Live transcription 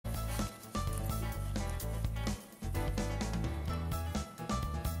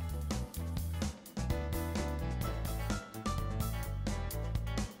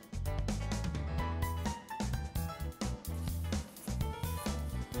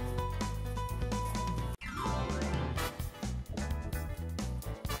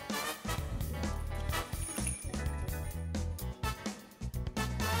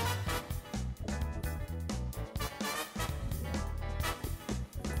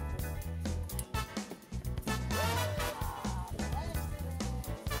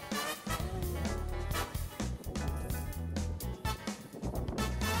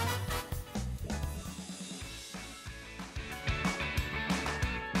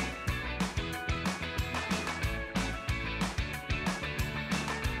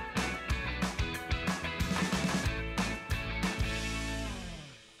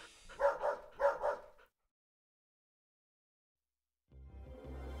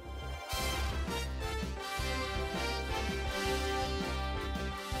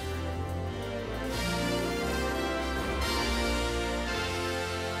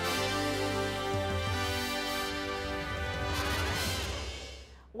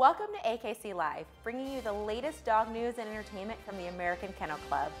Welcome to AKC Live, bringing you the latest dog news and entertainment from the American Kennel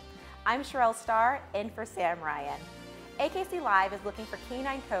Club. I'm Sherelle Starr, in for Sam Ryan. AKC Live is looking for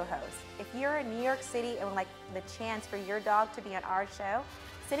canine co-hosts. If you're in New York City and would like the chance for your dog to be on our show,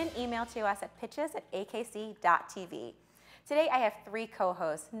 send an email to us at pitches@akc.tv. Today I have three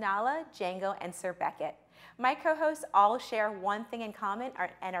co-hosts, Nala, Django, and Sir Beckett. My co-hosts all share one thing in common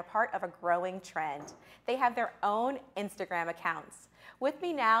and are part of a growing trend. They have their own Instagram accounts. With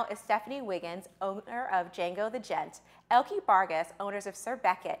me now is Stephanie Wiggins, owner of Django the Gent, Elke Vargas, owners of Sir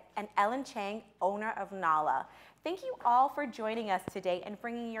Beckett, and Ellen Chang, owner of Nala. Thank you all for joining us today and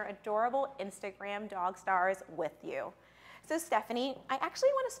bringing your adorable Instagram dog stars with you. So Stephanie, I actually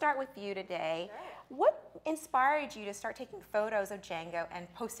want to start with you today. Sure. What inspired you to start taking photos of Django and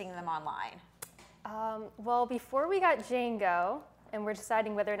posting them online? Well, before we got Django and we're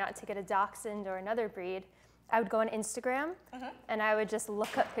deciding whether or not to get a dachshund or another breed, I would go on Instagram and I would just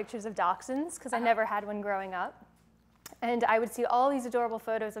look up pictures of dachshunds because I never had one growing up. And I would see all these adorable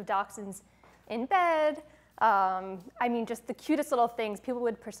photos of dachshunds in bed. I mean, just the cutest little things. People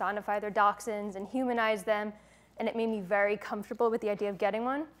would personify their dachshunds and humanize them, and it made me very comfortable with the idea of getting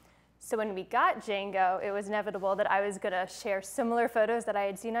one. So when we got Django, it was inevitable that I was going to share similar photos that I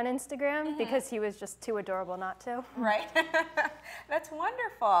had seen on Instagram because he was just too adorable not to. Right. That's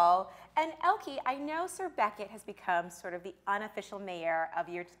wonderful. And Elke, I know Sir Beckett has become sort of the unofficial mayor of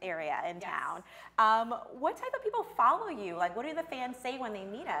your area in town. What type of people follow you? Like, what do the fans say when they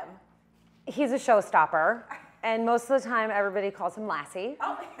meet him? He's a showstopper, and most of the time everybody calls him Lassie.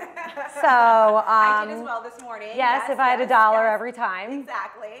 Oh. So I did as well this morning. Yes, if I had $1 every time.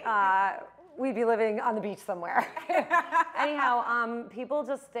 Exactly. We'd be living on the beach somewhere. Anyhow, people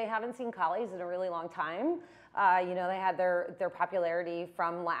they haven't seen collies in a really long time. You know, they had their popularity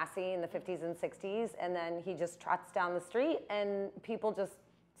from Lassie in the 50s and 60s, and then he just trots down the street, and people just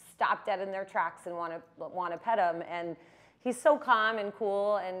stop dead in their tracks and want to pet him. And he's so calm and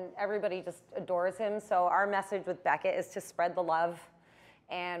cool, and everybody just adores him. So our message with Beckett is to spread the love,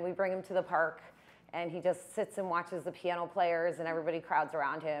 and we bring him to the park, and he just sits and watches the piano players, and everybody crowds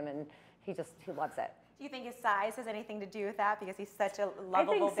around him, and he loves it. Do you think his size has anything to do with that because he's such a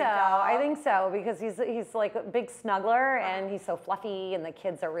lovable big dog? I think so, because he's like a big snuggler, and he's so fluffy, and the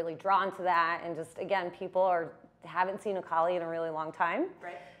kids are really drawn to that, and just, again, people haven't seen a collie in a really long time.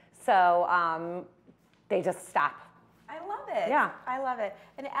 Right. So they just stop. I love it. Yeah. I love it.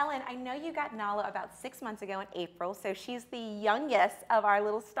 And Ellen, I know you got Nala about 6 months ago in April, so she's the youngest of our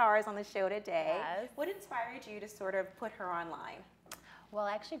little stars on the show today. Yes. What inspired you to sort of put her online? Well,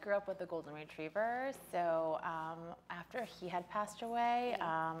 I actually grew up with a golden retriever, so after he had passed away,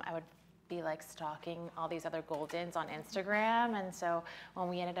 I would be like stalking all these other Goldens on Instagram, and so when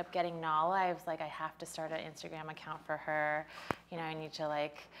we ended up getting Nala, I was like, I have to start an Instagram account for her. You know, I need to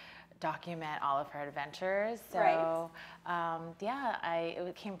like document all of her adventures. So yeah,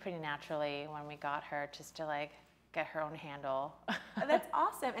 it came pretty naturally when we got her, just to like get her own handle. That's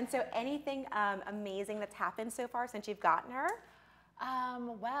awesome. And so anything amazing that's happened so far since you've gotten her?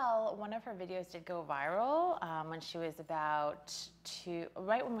 Well, one of her videos did go viral when she was about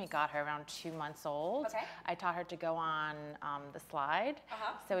right when we got her, around 2 months old. Okay. I taught her to go on the slide.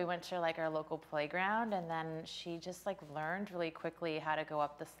 So we went to like our local playground, and then she just like learned really quickly how to go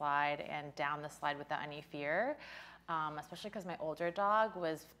up the slide and down the slide without any fear. Especially because my older dog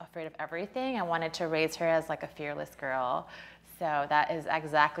was afraid of everything and wanted to raise her as like a fearless girl. So that is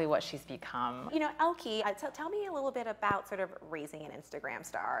exactly what she's become. You know, Elke, tell me a little bit about sort of raising an Instagram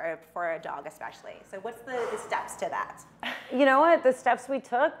star, for a dog especially. So what's the steps to that? You know what? The steps we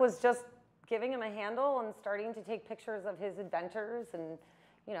took was just giving him a handle and starting to take pictures of his adventures, and,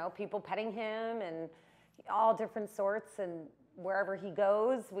 you know, people petting him and all different sorts, and wherever he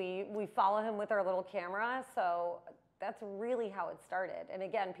goes, we follow him with our little camera. So that's really how it started. And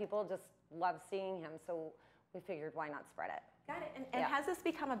again, people just love seeing him, so we figured, why not spread it? Got it. And has this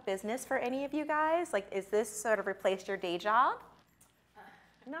become a business for any of you guys? Like, is this sort of replaced your day job?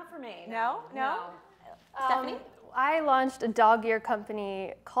 Not for me. No? Stephanie? I launched a dog gear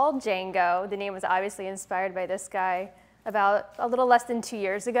company called Django. The name was obviously inspired by this guy about a little less than 2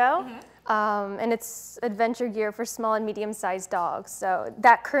 years ago. And it's adventure gear for small and medium-sized dogs. So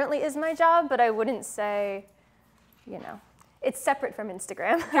that currently is my job, but I wouldn't say, you know, it's separate from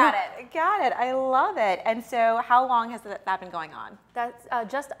Instagram. Got it. I love it. And so how long has that been going on? That's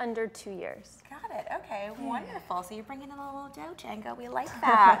just under 2 years. Got it. Okay, wonderful. So you're bringing in a little dough, Django. We like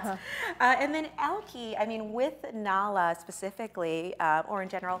that. And then Elke, I mean, with Nala specifically, or in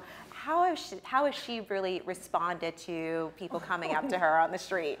general, how has she really responded to people coming up to her on the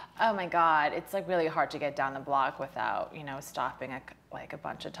street? Oh my God, it's like really hard to get down the block without, you know, stopping like a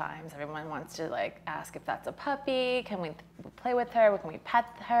bunch of times. Everyone wants to like ask if that's a puppy. Can we play with her? Can we pet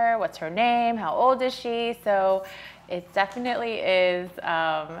her? What's her name? How old is she? So it definitely is,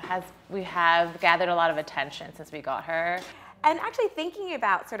 we have gathered a lot of attention since we got her. And actually thinking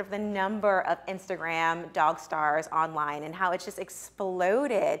about sort of the number of Instagram dog stars online and how it's just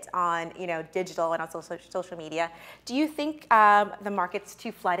exploded on, you know, digital and on social media, do you think the market's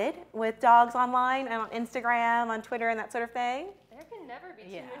too flooded with dogs online and on Instagram, on Twitter and that sort of thing? There can never be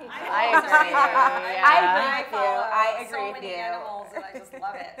too many. I agree. I agree so with many you. animals, and I just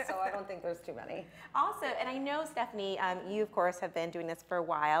love it. So I don't think there's too many. Also, and I know, Stephanie, you of course have been doing this for a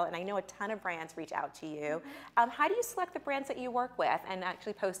while, and I know a ton of brands reach out to you. How do you select the brands that you work with and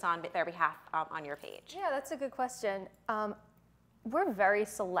actually post on their behalf on your page? Yeah, that's a good question. We're very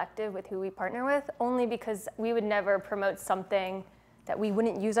selective with who we partner with, only because we would never promote something that we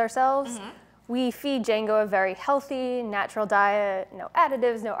wouldn't use ourselves. We feed Django a very healthy, natural diet, no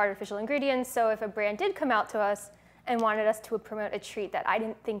additives, no artificial ingredients. So if a brand did come out to us and wanted us to promote a treat that I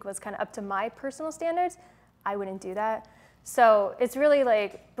didn't think was kind of up to my personal standards, I wouldn't do that. So it's really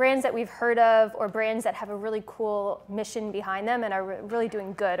like brands that we've heard of or brands that have a really cool mission behind them and are really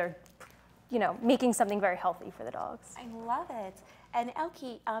doing good or, you know, making something very healthy for the dogs. I love it. And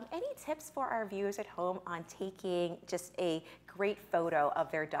Elke, any tips for our viewers at home on taking just a great photo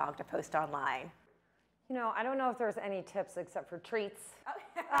of their dog to post online? You know, I don't know if there's any tips except for treats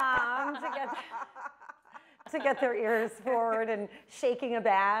to get their ears forward and shaking a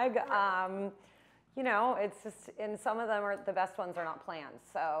bag. You know, it's just, and some of them are, the best ones are not planned.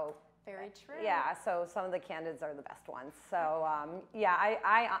 So very true. Yeah, so some of the candids are the best ones. So yeah,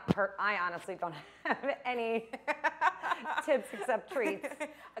 I honestly don't have any tips except treats.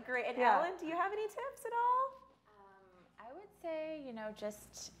 Great. And Ellen, do you have any tips at all? I would say, you know,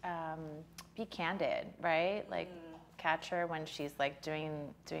 just be candid, right? Like catch her when she's like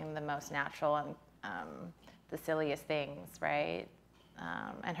doing the most natural and the silliest things, right?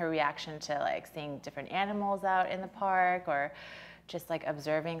 And her reaction to like seeing different animals out in the park or just like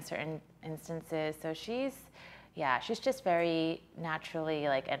observing certain instances. So she's just very naturally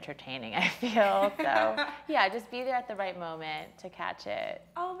like entertaining, I feel. So yeah, just be there at the right moment to catch it.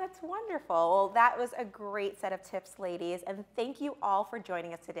 Oh, that's wonderful. Well, that was a great set of tips, ladies. And thank you all for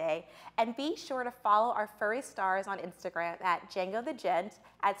joining us today. And be sure to follow our furry stars on Instagram at Django the Gent,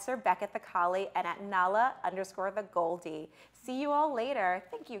 at Sir Beckett the Collie, and at Nala_the Goldie. See you all later.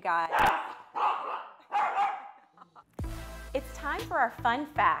 Thank you, guys. It's time for our fun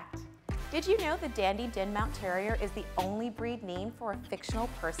fact. Did you know the Dandy Dinmount Terrier is the only breed named for a fictional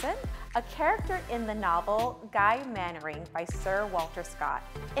person? A character in the novel Guy Mannering by Sir Walter Scott.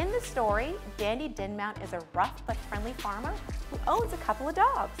 In the story, Dandy Dinmount is a rough but friendly farmer who owns a couple of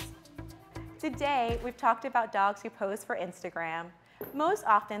dogs. Today, we've talked about dogs who pose for Instagram. Most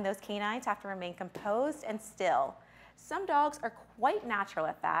often, those canines have to remain composed and still. Some dogs are quite natural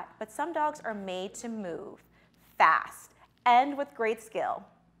at that, but some dogs are made to move fast and with great skill.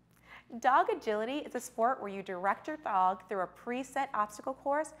 Dog agility is a sport where you direct your dog through a preset obstacle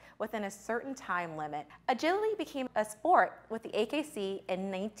course within a certain time limit. Agility became a sport with the AKC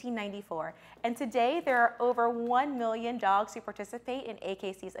in 1994, and today there are over 1 million dogs who participate in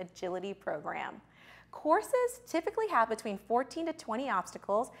AKC's agility program. Courses typically have between 14 to 20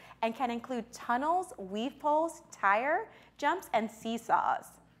 obstacles and can include tunnels, weave poles, tire jumps, and seesaws.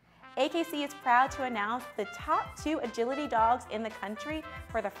 AKC is proud to announce the top 2 agility dogs in the country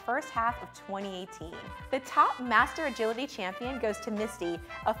for the first half of 2018. The top Master Agility Champion goes to Misty,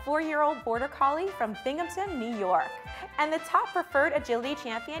 a 4-year-old Border Collie from Binghamton, New York. And the top Preferred Agility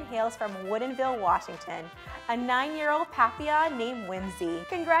Champion hails from Woodinville, Washington, a 9-year-old Papillon named Whimsy.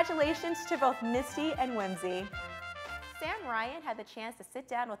 Congratulations to both Misty and Whimsy. Sam Ryan had the chance to sit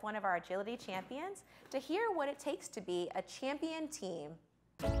down with one of our agility champions to hear what it takes to be a champion team.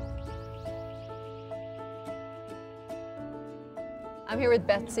 I'm here with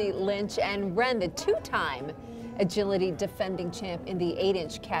Betsy Lynch and Ren, the 2-time agility defending champ in the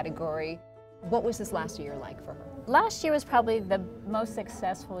 8-inch category. What was this last year like for her? Last year was probably the most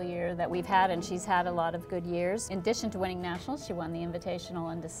successful year that we've had, and she's had a lot of good years. In addition to winning nationals, she won the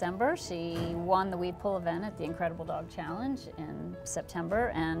Invitational in December. She won the weed pull event at the Incredible Dog Challenge in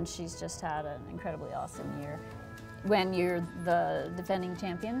September, and she's just had an incredibly awesome year. When you're the defending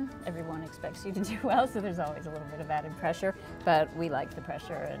champion, everyone expects you to do well, so there's always a little bit of added pressure, but we like the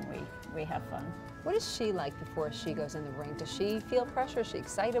pressure and we have fun. What is she like before she goes in the ring? Does she feel pressure? Is she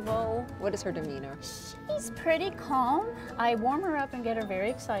excitable? What is her demeanor? She's pretty calm. I warm her up and get her very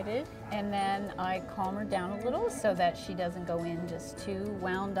excited, and then I calm her down a little so that she doesn't go in just too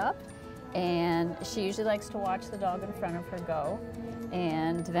wound up. And she usually likes to watch the dog in front of her go.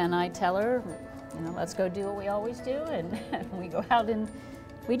 And then I tell her, you know, let's go do what we always do, and we go out and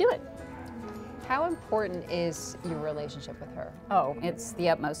we do it. How important is your relationship with her? Oh, it's the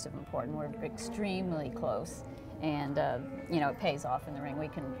utmost of important. We're extremely close, and you know, it pays off in the ring. We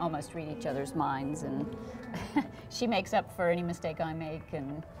can almost read each other's minds, and she makes up for any mistake I make,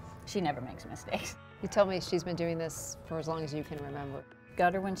 and she never makes mistakes. You told me she's been doing this for as long as you can remember.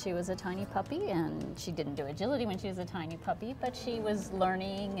 Got her when she was a tiny puppy, and she didn't do agility when she was a tiny puppy, but she was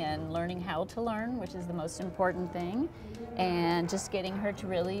learning how to learn, which is the most important thing, and just getting her to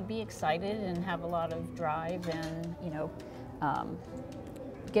really be excited and have a lot of drive, and you know,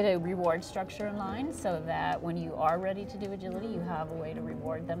 get a reward structure in line so that when you are ready to do agility, you have a way to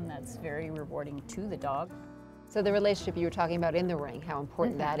reward them that's very rewarding to the dog. So the relationship you were talking about in the ring, how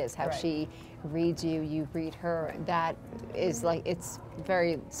important that is, how Right. she reads you, you read her, that is like, it's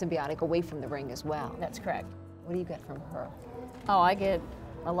very symbiotic away from the ring as well. That's correct. What do you get from her? Oh, I get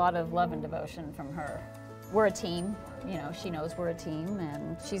a lot of love and devotion from her. We're a team, you know, she knows we're a team,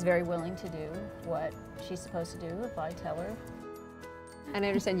 and she's very willing to do what she's supposed to do if I tell her. And I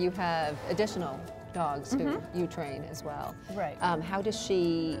understand you have additional dogs who you train as well. Right. How does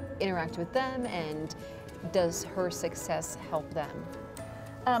she interact with them, and does her success help them?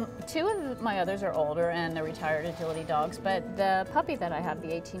 Two of my others are older and they're retired agility dogs, but the puppy that I have, the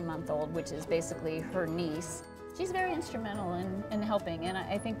 18-month-old, which is basically her niece, she's very instrumental in helping, and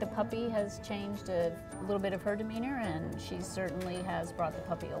I think the puppy has changed a little bit of her demeanor, and she certainly has brought the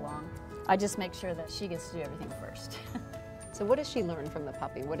puppy along. I just make sure that she gets to do everything first. So what does she learn from the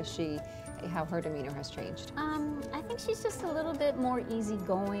puppy? What does she, how her demeanor has changed? I think she's just a little bit more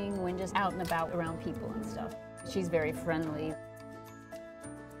easygoing when just out and about around people and stuff. She's very friendly.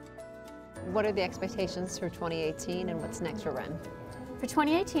 What are the expectations for 2018, and what's next for Ren? For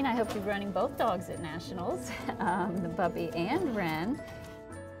 2018, I hope to be running both dogs at Nationals, the puppy and Ren.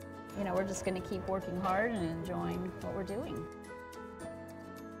 You know, we're just going to keep working hard and enjoying what we're doing.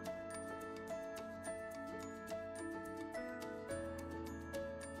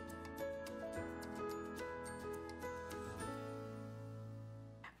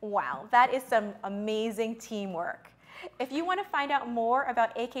 Wow, that is some amazing teamwork. If you want to find out more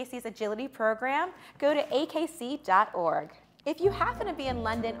about AKC's agility program, go to akc.org. If you happen to be in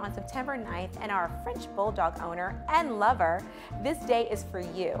London on September 9th and are a French Bulldog owner and lover, this day is for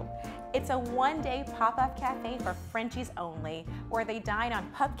you. It's a one-day pop-up cafe for Frenchies only, where they dine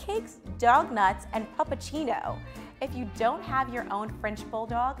on pupcakes, dog nuts, and puppuccino. If you don't have your own French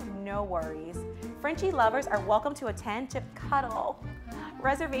Bulldog, no worries. Frenchie lovers are welcome to attend to cuddle.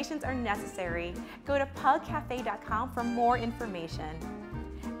 Reservations are necessary. Go to pugcafe.com for more information.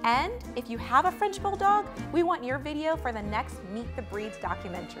 And if you have a French Bulldog, we want your video for the next Meet the Breeds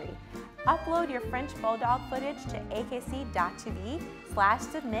documentary. Upload your French Bulldog footage to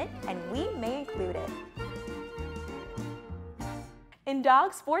akc.tv/submit and we may include it. In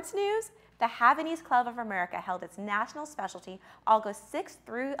dog sports news, the Havanese Club of America held its national specialty August 6th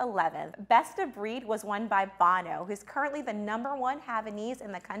through 11th. Best of Breed was won by Bono, who's currently the #1 Havanese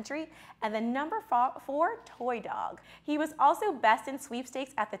in the country and the #4 toy dog. He was also best in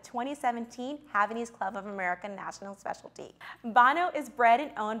sweepstakes at the 2017 Havanese Club of America National Specialty. Bono is bred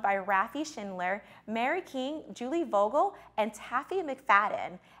and owned by Raffi Schindler, Mary King, Julie Vogel, and Taffy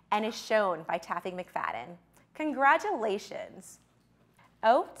McFadden, and is shown by Taffy McFadden. Congratulations!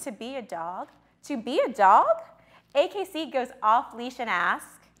 Oh, to be a dog? To be a dog? AKC goes off leash and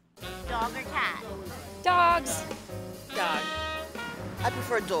asks, Dog or cat? Dogs. Dog. I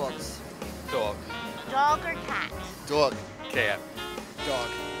prefer dogs. Dog. Dog or cat? Dog. Cat. Dog.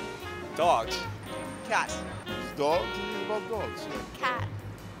 Dogs. Cat. Dog? It's about dogs. Cat.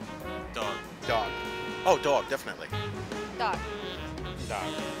 Dog. Dog. Oh, dog, definitely. Dog.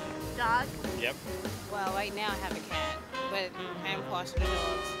 Dog. Dog? Yep. Well, right now I have a cat, but I am partial to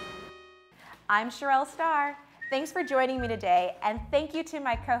dogs. I'm Sherelle Starr. Thanks for joining me today, and thank you to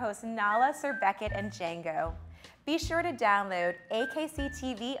my co-hosts Nala, Sir Beckett, and Django. Be sure to download AKC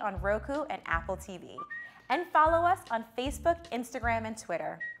TV on Roku and Apple TV, and follow us on Facebook, Instagram, and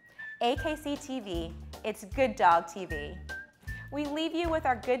Twitter. AKC TV, it's Good Dog TV. We leave you with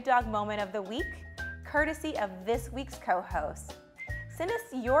our Good Dog Moment of the Week, courtesy of this week's co-host. Send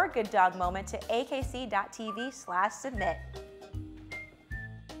us your Good Dog Moment to akc.tv/submit.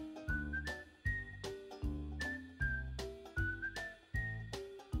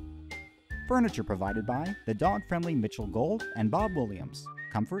 Furniture provided by the dog-friendly Mitchell Gold and Bob Williams.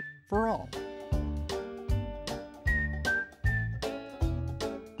 Comfort for all.